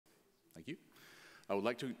Thank you. I would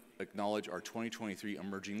like to acknowledge our 2023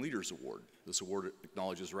 Emerging Leaders Award. This award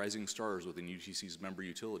acknowledges rising stars within UTC's member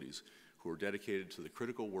utilities who are dedicated to the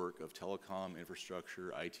critical work of telecom,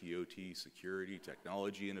 infrastructure, IT/OT, security,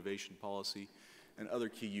 technology, innovation policy, and other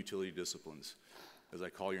key utility disciplines. As I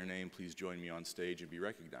call your name, please join me on stage and be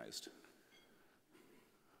recognized.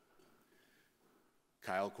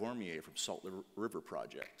 Kyle Cormier from Salt River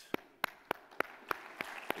Project.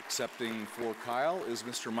 Accepting for Kyle is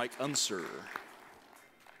Mr. Mike Unser.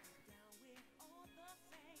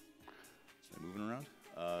 Moving around.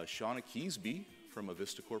 Shawna Kiesbuy from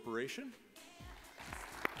Avista Corporation.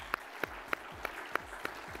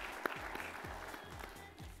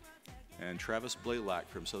 And Travis Blalack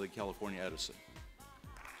from Southern California Edison.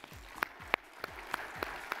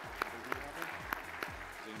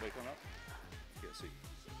 Does anybody come up? Can't see.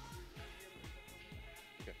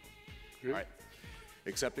 Okay. Good. All right.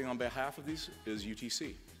 Accepting on behalf of these is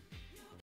UTC.